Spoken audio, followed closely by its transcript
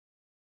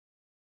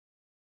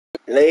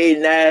Late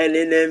night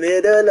in the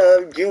middle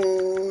of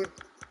June.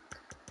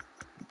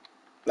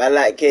 I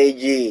like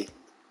KG,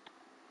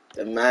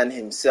 the man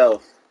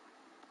himself.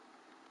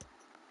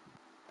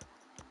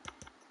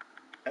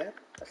 Huh?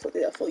 I thought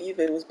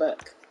Juve was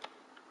back.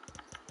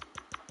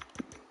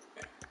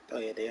 Oh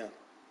yeah, they are.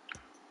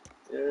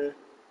 Yeah.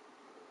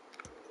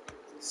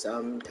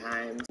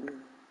 Sometimes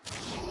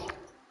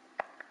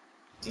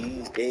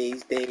these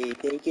days they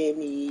taking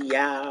me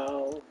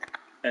out.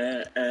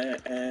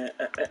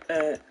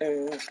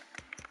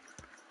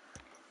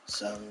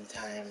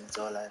 Sometimes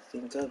all I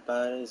think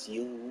about is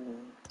you.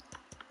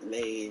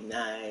 Late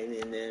night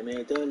in the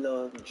middle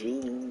of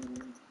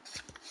June.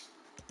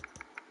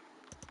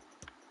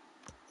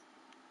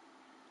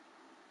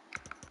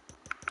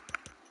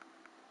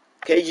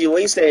 KG,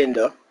 what you saying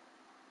though?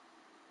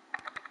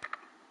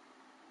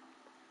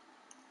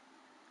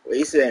 What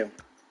you saying?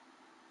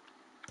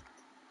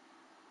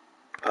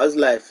 How's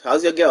life?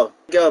 How's your girl?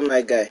 Girl,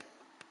 my guy.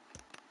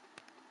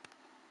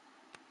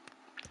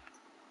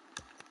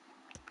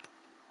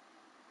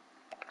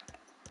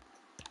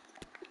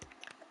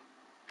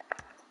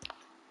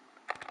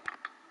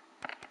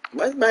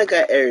 Why's my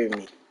guy airing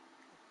me?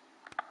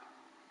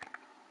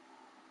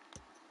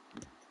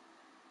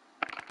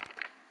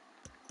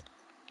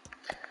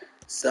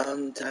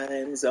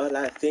 Sometimes all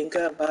I think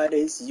about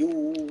is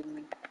you.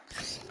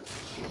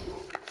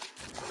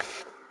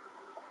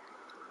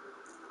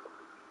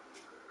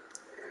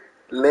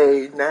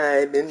 Late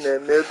night in the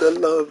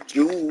middle of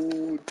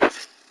June.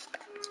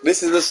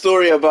 This is a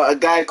story about a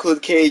guy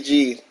called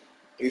KG.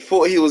 He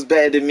thought he was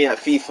better than me at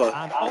FIFA.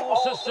 And all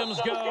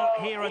systems go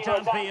here at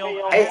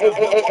Anfield.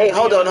 Hey,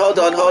 hold on.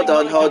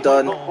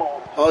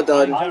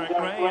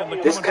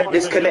 This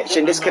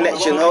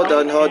connection, hold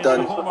on.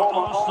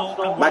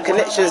 My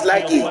connection's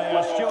laggy.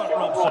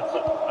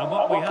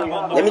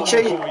 Let me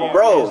change,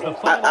 bro.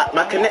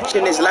 My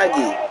connection is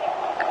laggy.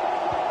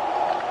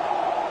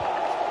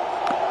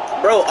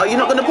 Bro, are you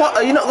not gonna?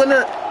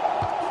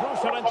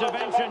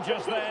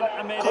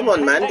 Come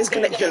on, man. This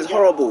connection's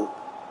horrible.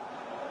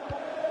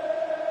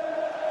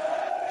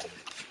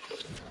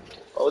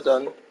 Hold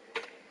on.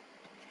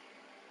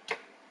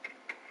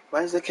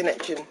 Why is the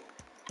connection?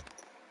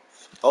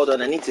 Hold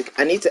on. I need to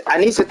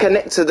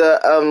connect to the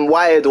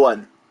wired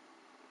one.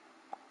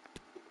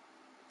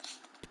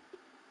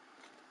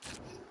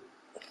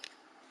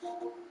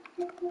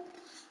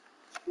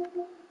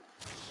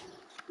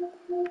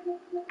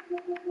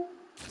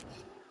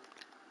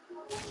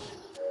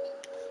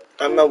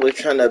 I remember we're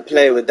trying to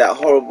play with that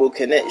horrible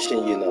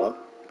connection, you know.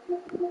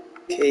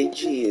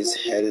 KG is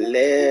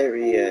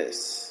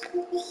hilarious.